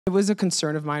It was a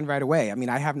concern of mine right away. I mean,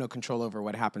 I have no control over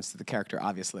what happens to the character,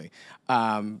 obviously.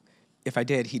 If I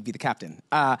did, he'd be the captain.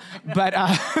 But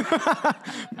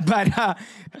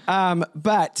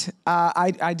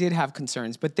I did have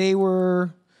concerns, but they were,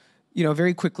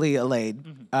 very quickly allayed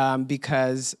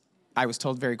because I was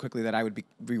told very quickly that I would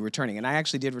be returning. And I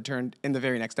actually did return in the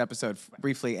very next episode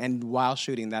briefly, and while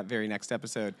shooting that very next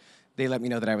episode, they let me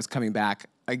know that I was coming back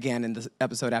again in the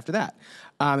episode after that.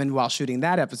 And while shooting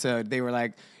that episode, they were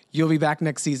like, you'll be back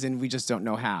next season, we just don't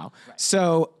know how. Right.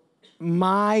 So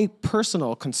my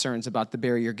personal concerns about the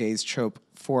bury your gays trope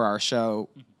for our show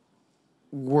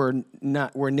were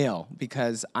nil,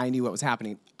 because I knew what was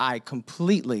happening. I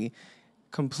completely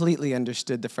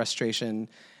understood the frustration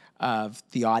of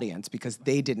the audience because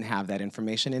they didn't have that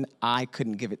information and I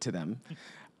couldn't give it to them.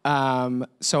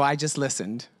 So I just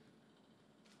listened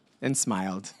and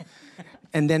smiled.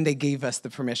 And then they gave us the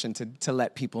permission to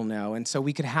let people know. And so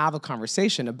we could have a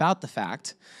conversation about the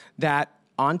fact that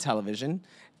on television,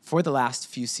 for the last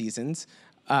few seasons,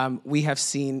 we have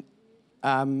seen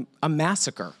a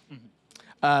massacre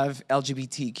of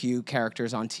LGBTQ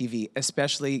characters on TV,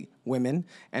 especially women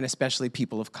and especially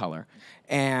people of color.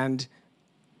 And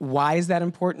why is that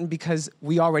important? Because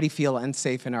we already feel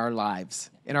unsafe in our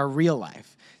lives, in our real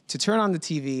life. To turn on the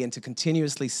TV and to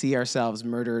continuously see ourselves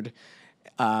murdered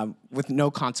with no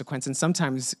consequence, and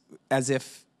sometimes as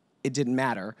if it didn't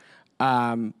matter,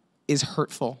 is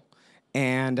hurtful.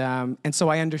 And so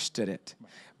I understood it.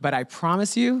 But I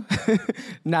promise you,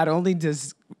 not only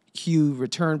does Hugh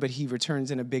return, but he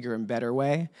returns in a bigger and better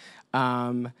way.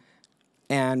 And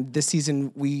this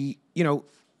season,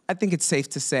 I think it's safe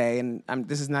to say, and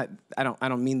this is not, I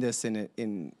don't mean this I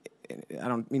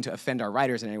don't mean to offend our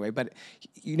writers in any way, but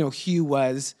Hugh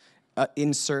was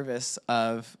in service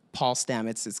of Paul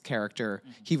Stamets's character.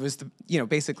 He was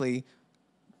basically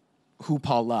who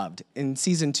Paul loved. In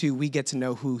season 2, we get to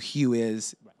know who Hugh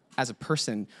is as a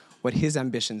person, what his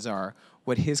ambitions are,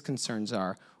 what his concerns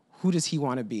are, who does he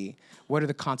want to be, what are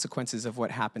the consequences of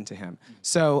what happened to him.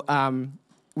 So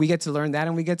we get to learn that,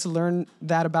 and we get to learn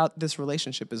that about this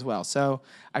relationship as well. So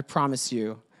I promise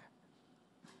you,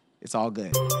 it's all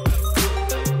good.